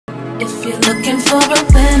If you're looking for a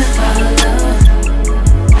winner,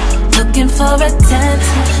 looking for a 10,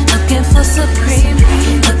 looking for supreme,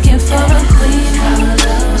 looking for a queen,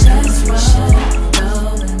 just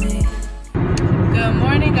roll with me. Good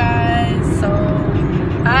morning, guys. So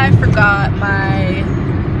I forgot my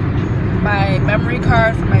memory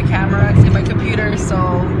card for my camera in my computer, so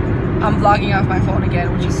I'm vlogging off my phone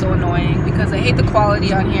again, which is so annoying because I hate the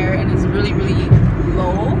quality on here and it's really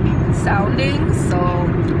low sounding. So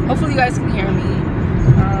hopefully you guys can hear me.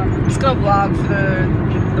 I'm just gonna vlog for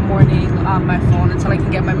the morning on my phone until I can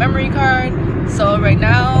get my memory card. So right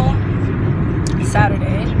now it's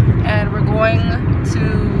Saturday and we're going to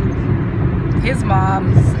his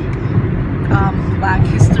mom's Black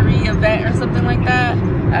History event or something like that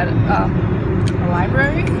at a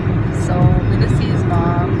library. So I'm gonna see his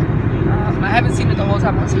mom. I haven't seen her the whole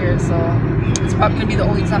time I was here, so it's probably gonna be the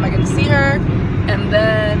only time I get to see her. And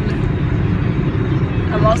then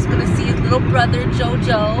I'm also gonna see his little brother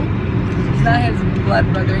Jojo. He's not his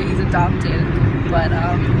blood brother, he's adopted. But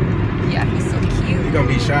yeah, he's so cute. He's gonna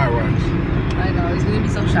be shy, watch. I know, he's gonna be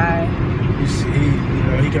so shy. You see, you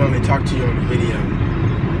know, he can only talk to you on the video.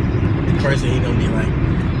 In person, he gonna be like,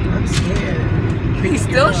 I'm scared. He's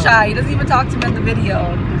still shy. He doesn't even talk to me in the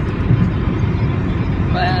video.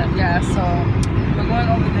 But yeah, so we're going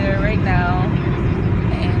over there right now.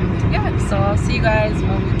 And yeah, so I'll see you guys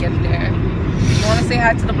when we get there. You want to say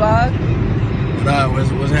hi to the vlog? What's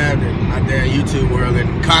happening out there in YouTube world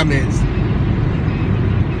and comments?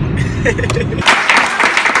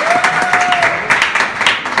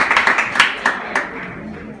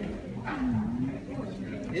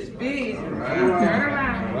 It's big. Turn around.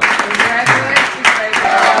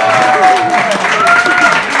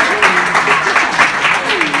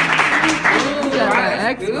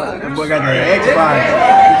 That boy got the Xbox.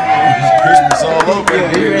 Christmas all over.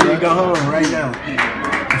 Yeah, you ready to go home right now.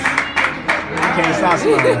 I can't stop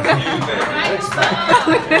smiling.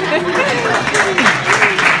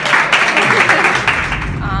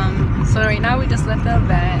 So right now we just left the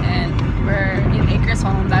event and we're in Acres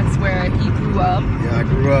Home. That's where he grew up. Yeah, I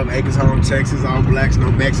grew up Acres Home, Texas. All blacks,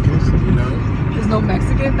 no Mexicans. You know. There's no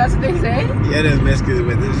Mexican. That's what they say. Yeah, there's Mexicans,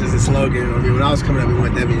 but it's just a slogan. I mean, when I was coming up, we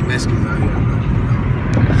weren't that many Mexicans out here.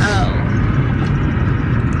 Oh.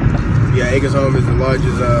 Yeah, Acres Home is the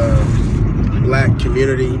largest black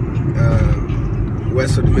community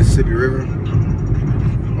west of the Mississippi River.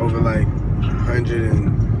 Over like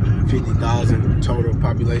 150,000 total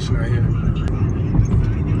population out here.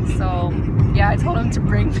 So, yeah, I told him to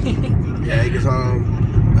bring me. Yeah, Acres Home.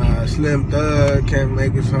 Slim Thug came from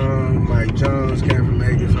Acres Home. Mike Jones came from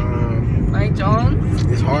Acres Home. Mike Jones?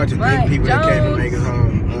 It's hard to think people that came from Acres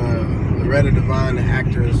Home. Loretta Devine, the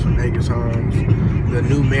actors from Acres Homes. The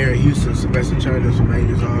new mayor of Houston, Sylvester Turner's from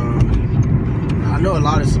Acres Home. I know a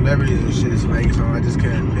lot of celebrities and shit is from Acres Home. I just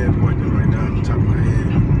can't pinpoint them right now off the top of my head.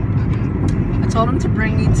 I told him to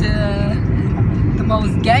bring me to the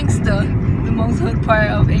most gangster, the most hood part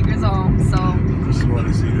of Acres Home. So I just want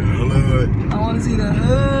to see the hood. I want to see the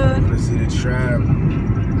hood. I want to see the trap.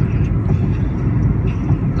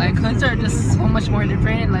 Like hoods are just so much more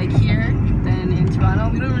different. Like here than in Toronto,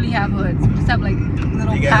 we don't really have hoods. We just have like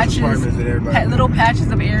little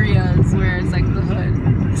patches of areas where it's like the hood.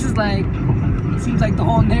 This is like, it seems like the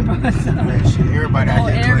whole neighborhood. Man, shit, everybody out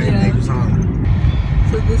here claims Acres Home.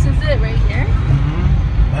 So this is it right here?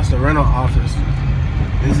 That's the rental office.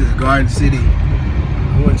 This is Garden City. I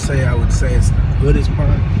would say it's the hoodest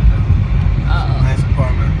part. Nice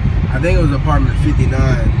apartment. I think it was apartment 59. I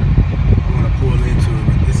want to pull into it,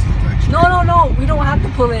 but this is like No, we don't have to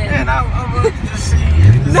pull in. Man, I wanted to just see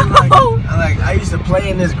it. No! I used to play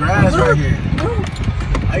in this grass right here.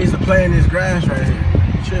 I used to play in this grass right here.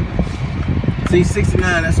 Tripping. See,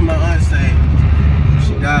 69, that's what my aunt said.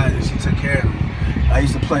 She died and she took care of me. I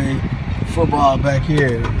used to play football back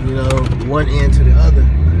here. You know, one end to the other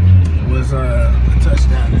was a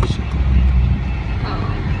touchdown and shit.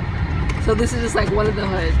 Oh. So this is just like one of the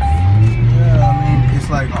hoods. Yeah, I mean, it's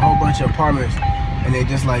like a whole bunch of apartments and they're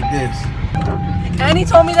just like this. And he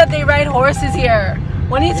told me that they ride horses here.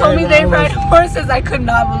 When he told me they ride horses, I could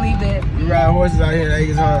not believe it. You ride horses out here in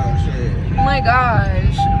Acres Home, shit. Oh my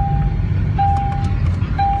gosh.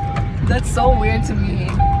 That's so weird to me.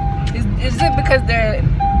 Is it because they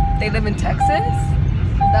live in Texas? Is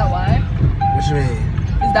that why? What you mean?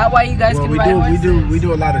 Is that why you guys can ride horses? We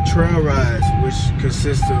do a lot of trail rides, which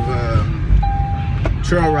consists of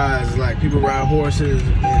trail rides. Like people ride horses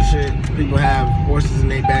and shit. People have horses in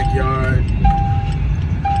their backyard.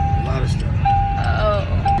 A lot of stuff. Oh.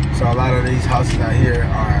 So a lot of these houses out here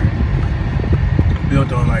are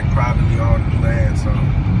built on like privately owned land. So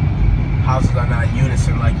houses are not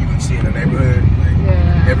unison like you would see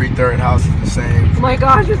third house is the same. Oh my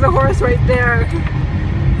gosh, there's a horse right there.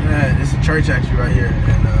 Yeah, it's a church actually right here,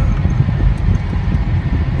 and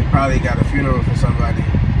they probably got a funeral for somebody,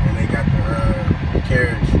 and they got the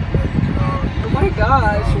carriage. Oh my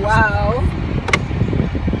gosh! Wow.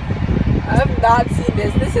 I have not seen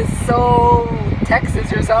this. This is so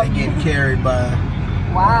Texas or something. They get carried by a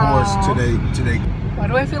horse today. Why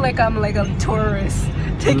do I feel like I'm like a tourist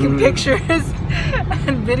taking pictures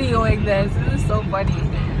and videoing this? This is so funny.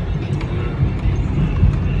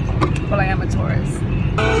 But I am a tourist. Even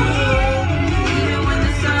when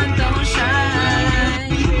the sun don't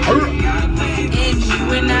shine, and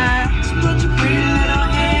you and I put your pretty little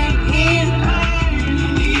hand in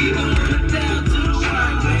mine. Down to the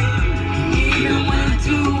wire, even when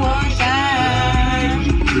two are time,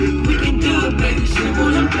 we can do it, baby. She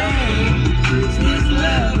wanna play. This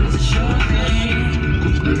love is a sure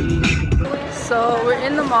thing. So we're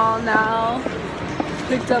in the mall now.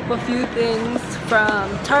 Picked up a few things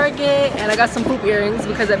from Target, and I got some poop earrings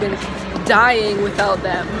because I've been dying without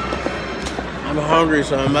them. I'm hungry,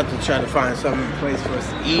 so I'm about to try to find some place for us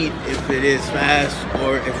to eat, if it is fast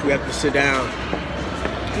or if we have to sit down.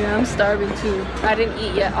 Yeah, I'm starving too. I didn't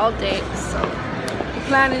eat yet all day, so the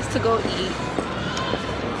plan is to go eat.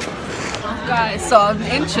 Guys, so I'm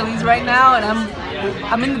in Chili's right now, and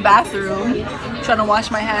I'm in the bathroom trying to wash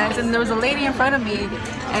my hands, and there was a lady in front of me,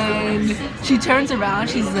 and she turns around,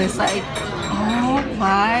 she's just like, oh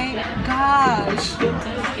my gosh,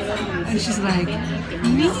 and she's like,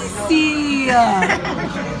 Neiicey,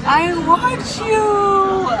 I watch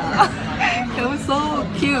you. It was so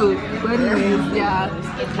cute. But anyways, yeah,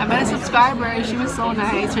 I met a subscriber. She was so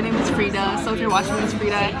nice. Her name is Frida. So if you're watching this,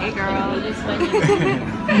 Frida, hey girl.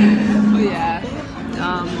 But yeah.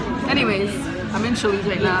 Anyways, I'm in Chili's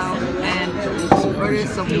right now and ordered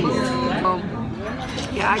some food.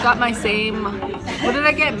 Yeah, I got my same. What did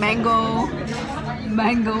I get? Mango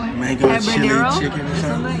chili chicken or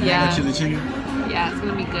something? Yeah. Chili chicken? Yeah, it's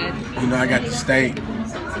gonna be good. You know, I got the steak.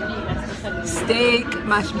 Steak,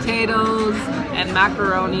 mashed potatoes, and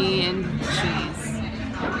macaroni and cheese.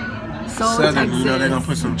 So Southern, Texas. you know they're gonna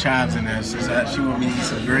put some chives in there, so she want me to eat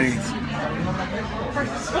some greens.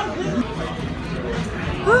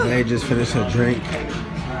 They just finished her drink.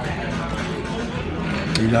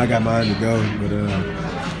 You know I got mine to go, but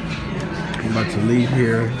I'm about to leave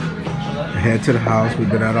here, head to the house. We've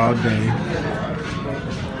been out all day.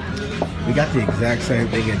 We got the exact same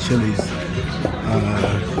thing at Chili's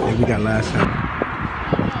that we got last time.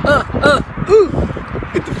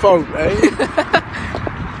 Hit the phone, eh?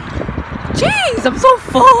 Jeez, I'm so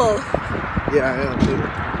full. Yeah, I am too.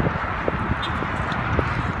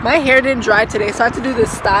 My hair didn't dry today, so I had to do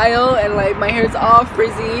this style, and like my hair's all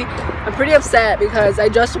frizzy. I'm pretty upset because I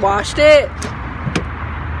just washed it.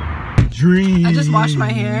 I just washed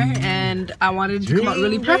my hair and I wanted it to come out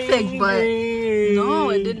really perfect, but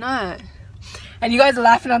no, it did not. And you guys are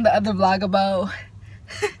laughing on the other vlog about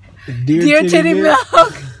Dear Titty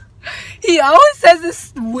Milk. He always says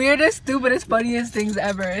the weirdest, stupidest, funniest things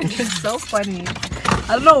ever. It's just so funny.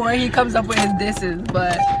 I don't know where he comes up with his disses,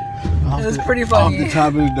 but it was pretty funny. Off the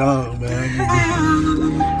top of the dome, man.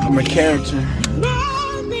 I'm a character.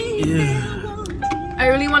 Yeah. I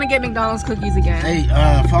really want to get McDonald's cookies again. Hey,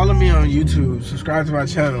 follow me on YouTube. Subscribe to my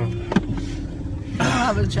channel. I don't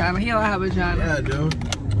have a channel. He don't have a channel. Yeah, I do.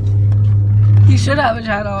 He should have a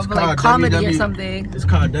channel, but like comedy or something. It's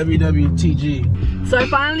called WWTG. So I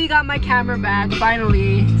finally got my camera back,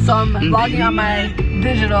 finally. So I'm vlogging on my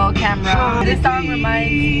digital camera. This song reminds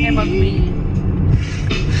him of me.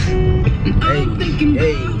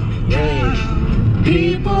 Hey.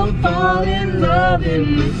 People fall in love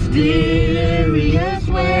in mysterious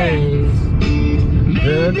ways.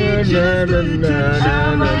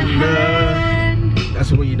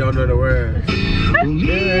 That's when you don't know the words. I'm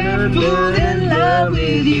in love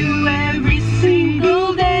with you every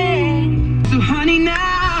single day. So honey,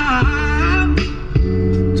 now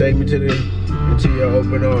take me into your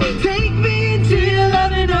open arms. take me into your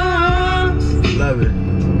loving arms. Love it.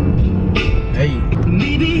 Hey.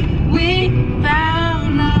 Maybe we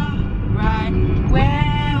found love right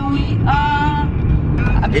where we are.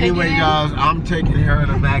 Anyway, y'all, I'm taking her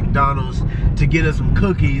to McDonald's to get us some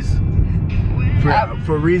cookies.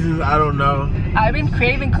 For reasons I don't know. I've been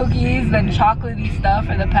craving cookies and chocolatey stuff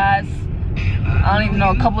for the past, I don't even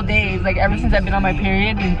know, a couple days. Like ever since I've been on my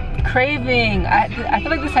period, been craving. I feel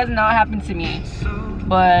like this has not happened to me,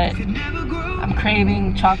 but I'm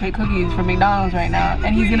craving chocolate cookies from McDonald's right now,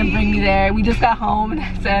 and he's gonna bring me there. We just got home, and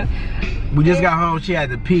I said, we just got home, she had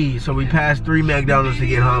to pee, so we passed 3 McDonald's to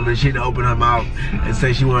get home, and she had to open her mouth and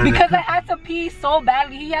say she wanted because I had to pee so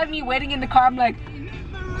badly. He had me waiting in the car. I'm like,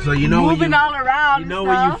 So you know moving all around. You know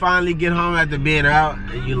when you finally get home after being out,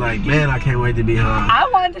 and you're like, man, I can't wait to be home. I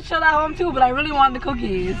wanted to chill at home too, but I really wanted the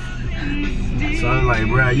cookies. So I'm like,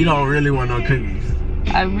 bro, you don't really want no cookies.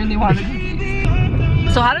 I really wanted the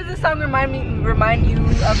cookies. So how does this song remind you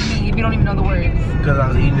of me if you don't even know the words? Because I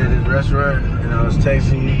was eating at this restaurant and I was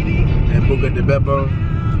texting you and Buca de Beppo.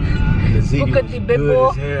 And the CD was good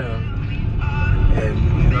as hell. And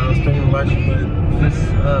you know, I was thinking about you, but this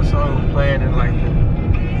song was playing in like the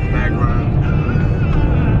background.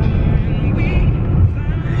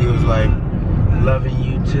 And he was like, loving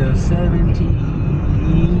you till 17.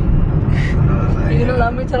 Like, you gonna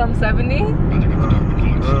love me till I'm 70?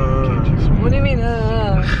 What do you mean?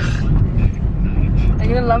 Are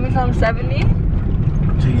you gonna love me till I'm 70?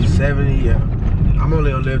 Till you 70, yeah. I'm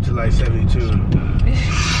only gonna live till like 72.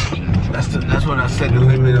 That's what I set the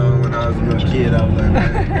limit on when I was a little kid. I was like,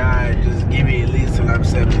 man, God, just give me at least till I'm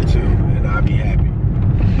 72 and I'll be happy.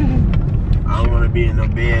 I don't want to be in no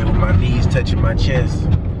bed with my knees touching my chest.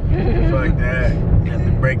 Fuck that. You have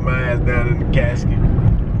to break my ass down in the casket.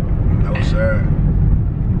 No, sir.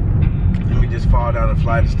 Let me just fall down a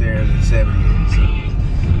flight of stairs at 70. So.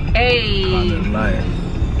 Hey. I live life.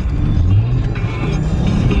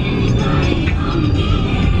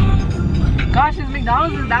 Gosh, is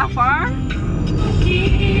McDonald's is that far?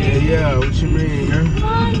 Yeah, what you mean, man?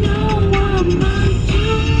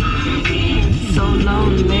 So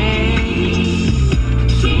lonely.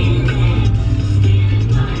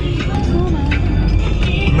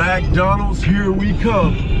 McDonald's, here we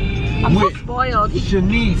come. I'm so spoiled.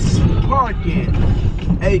 Shanice Parkin,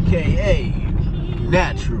 aka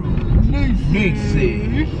Natural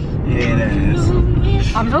Neiicey. Yeah, that is.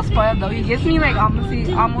 I'm so spoiled though. He gives me like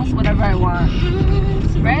almost whatever I want.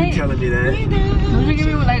 Right? You telling me that? Don't you give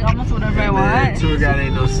me like almost whatever I want? Tour guide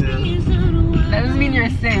ain't no sin. That doesn't mean you're a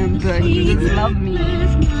simp, but you just love me.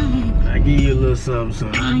 I give you a little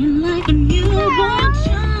something.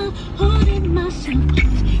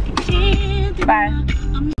 Bye.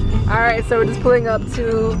 Alright, so we're just pulling up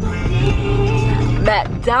to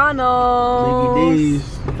McDonald's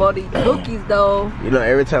for the cookies though. You know,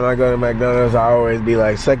 every time I go to McDonald's, I always be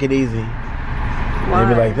like, suck it easy. Why?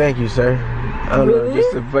 They be like, thank you, sir. I don't know,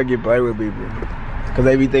 just to fucking play with people. Because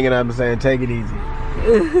they be thinking I'm saying, take it easy.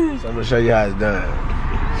 So I'm going to show you how it's done.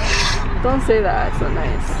 Don't say that, it's not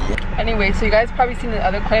nice. Anyway, so you guys probably seen the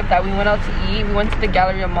other clip that we went out to eat. We went to the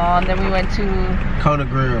Galleria Mall and then we went to Kona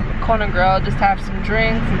Grill just to have some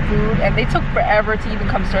drinks and food. And they took forever to even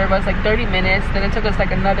come serve us, like 30 minutes. Then it took us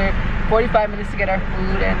like another 45 minutes to get our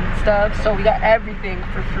food and stuff. So we got everything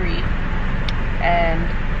for free. And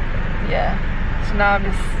yeah, so now I'm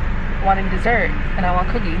just wanting dessert and I want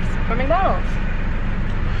cookies from McDonald's.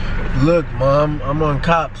 Look, Mom, I'm on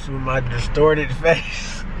cops with my distorted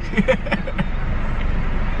face.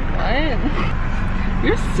 What?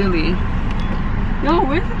 You're silly. Yo,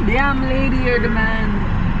 where's the damn lady or the man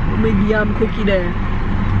who made the damn cookie there?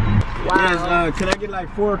 Wow. Yes, can I get like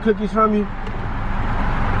 4 cookies from you? 4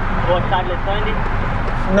 chocolate sundaes?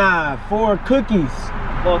 Nah, 4 cookies.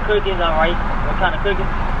 4 cookies, alright. What kind of cookies?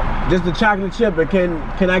 Just the chocolate chip, but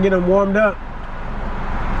can I get them warmed up?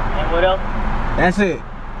 And what else? That's it.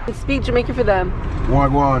 Speak Jamaican for them.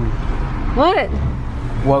 Wagwan. What?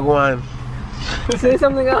 Wagwan. Say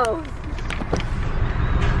something else.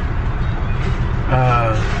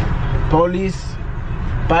 Police,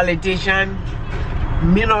 politician,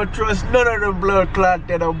 me no trust none of them blood clot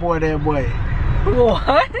that boy.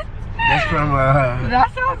 What? That's from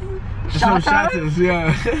That sounds some shotters,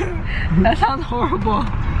 yeah. That sounds horrible.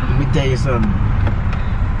 Let me tell you something.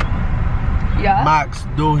 Yeah? Max,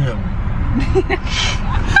 do him.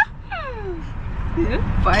 You're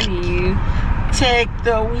funny. Take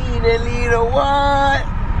the weed and lead the what?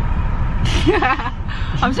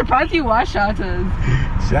 I'm surprised you watch Shatas.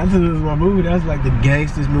 Shatas is my movie. That's like the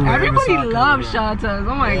gangsters movie. Everybody loves Shatas.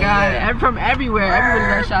 Oh my god. From everywhere.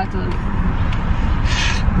 Everybody loves Shatas.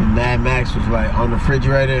 And Mad Max was like on the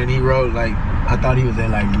refrigerator and he wrote like, I thought he was at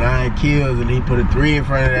like 9 kills and he put a 3 in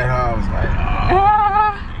front of that house. Like,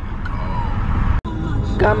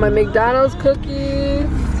 oh. Got my McDonald's cookies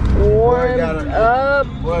warmed up.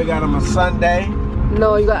 Boy got him a sundae.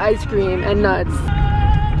 No, you got ice cream and nuts.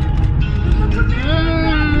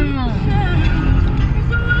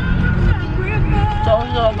 So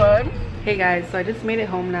good. Hey guys, so I just made it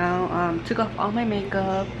home now. Took off all my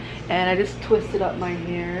makeup and I just twisted up my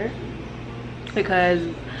hair because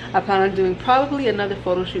I plan on doing probably another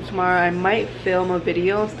photo shoot tomorrow. I might film a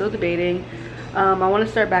video. I'm still debating. I want to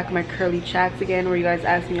start back my curly chats again where you guys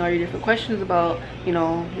ask me all your different questions about, you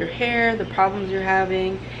know, your hair, the problems you're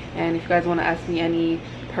having, and if you guys want to ask me any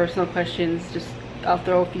personal questions, just I'll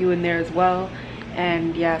throw a few in there as well.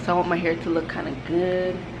 And yeah, so I want my hair to look kind of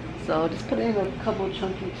good, so just put in a couple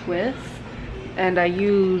chunky twists. And I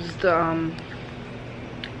used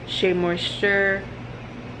Shea Moisture.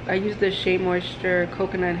 I used the Shea Moisture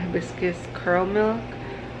Coconut Hibiscus Curl Milk.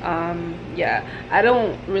 Yeah, I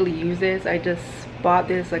don't really use this. I just bought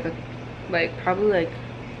this probably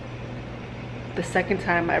the second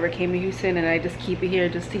time I ever came to Houston, and I just keep it here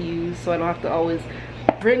just to use, so I don't have to always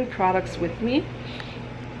bring products with me.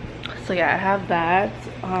 So yeah, I have that,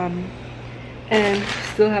 and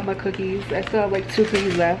still have my cookies. I still have like 2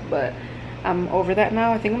 cookies left, but I'm over that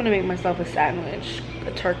now. I think I'm gonna make myself a sandwich,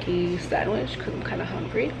 a turkey sandwich, because I'm kind of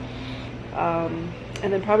hungry. And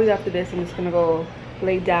then probably after this, I'm just gonna go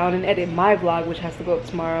lay down and edit my vlog, which has to go up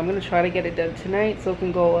tomorrow. I'm gonna try to get it done tonight so it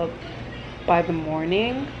can go up by the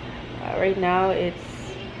morning. Right now it's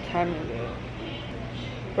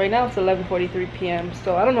right now it's 11:43 p.m.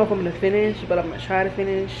 so I don't know if I'm gonna finish, but I'm gonna try to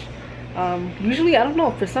finish. Usually, I don't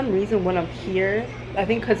know, for some reason when I'm here, I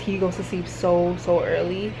think because he goes to sleep so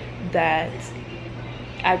early that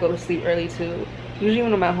I go to sleep early too. Usually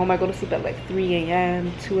when I'm at home, I go to sleep at like 3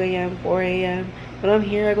 a.m, 2 a.m, 4 a.m. When I'm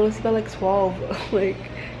here, I go to sleep at like 12, like,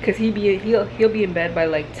 because he'll be in bed by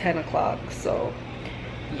like 10 o'clock. So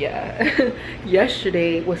yeah.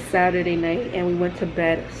 Yesterday was Saturday night, and we went to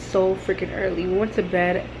bed so freaking early. We went to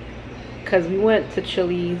bed because we went to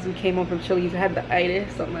Chili's. We came home from Chili's. I had the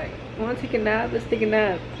itis, so I'm like, I want to take a nap. Let's take a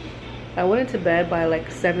nap. I went into bed by like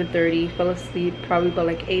 7:30, fell asleep probably by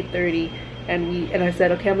like 8:30, and I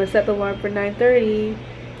said, okay, I'm gonna set the alarm for 9:30.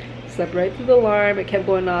 Slept right through the alarm. It kept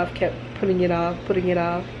going off, kept putting it off,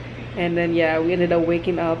 and then yeah, we ended up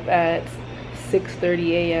waking up at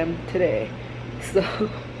 6:30 a.m. today. So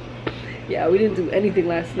yeah, we didn't do anything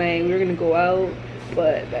last night. We were gonna go out,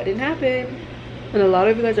 but that didn't happen. And a lot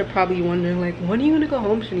of you guys are probably wondering, like, when are you gonna go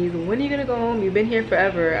home, Shanice? When are you gonna go home? You've been here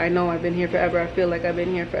forever. I know I've been here forever. I feel like I've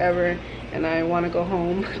been here forever, and I want to go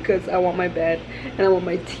home because I want my bed and I want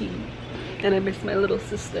my tea, and I miss my little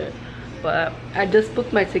sister. But I just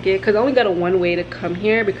booked my ticket because I only got a one-way to come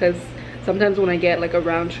here, because sometimes when I get like a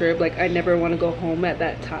round trip, like, I never want to go home at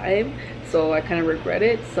that time, so I kind of regret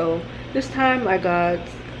it. So this time I got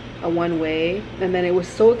a one-way, and then it was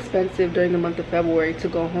so expensive during the month of February to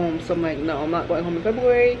go home, so I'm like, no, I'm not going home in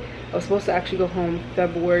February. I was supposed to actually go home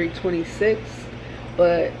February 26th,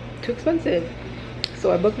 but too expensive.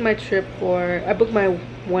 So I booked my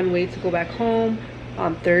one-way to go back home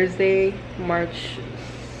on Thursday, March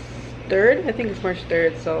 3rd. I think it's March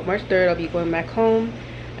 3rd. So March 3rd I'll be going back home.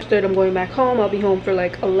 March 3rd I'm going back home. I'll be home for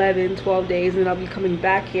like 11-12 days, and I'll be coming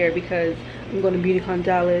back here because I'm going to BeautyCon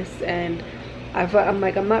Dallas, and I'm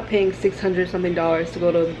like, I'm not paying $600 something to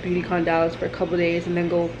go to BeautyCon Dallas for a couple days and then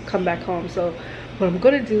come back home. So what I'm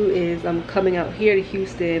gonna do is I'm coming out here to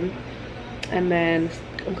Houston, and then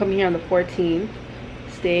I'm coming here on the 14th,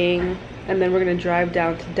 staying, and then we're gonna drive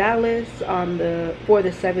down to Dallas for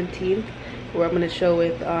the 17th, where I'm gonna show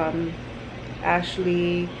with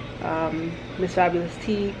Ashley, Miss Fabulous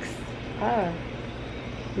Teaks,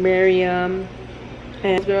 Miriam,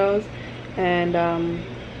 and girls, and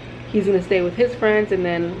he's gonna stay with his friends, and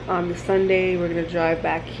then on the Sunday we're gonna drive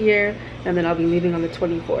back here, and then I'll be leaving on the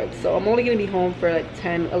 24th. So I'm only gonna be home for like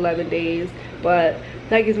 10-11 days, but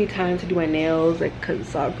that gives me time to do my nails, like, because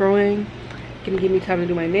it's all growing. Gonna give me time to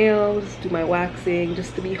do my nails, do my waxing,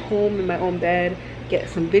 just to be home in my own bed, get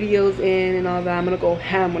some videos in and all that. I'm gonna go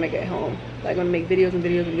ham when I get home. Like, I'm gonna make videos and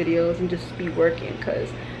videos and videos and just be working, because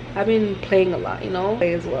I've been playing a lot, you know,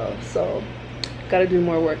 play as well, so gotta do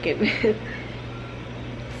more working.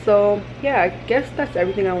 So yeah, I guess that's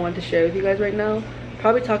everything I wanted to share with you guys right now.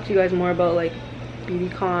 Probably talk to you guys more about like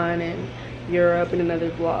BeautyCon and Europe in another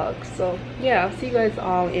vlog. So yeah, I'll see you guys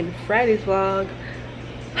all in Friday's vlog.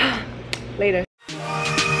 Later.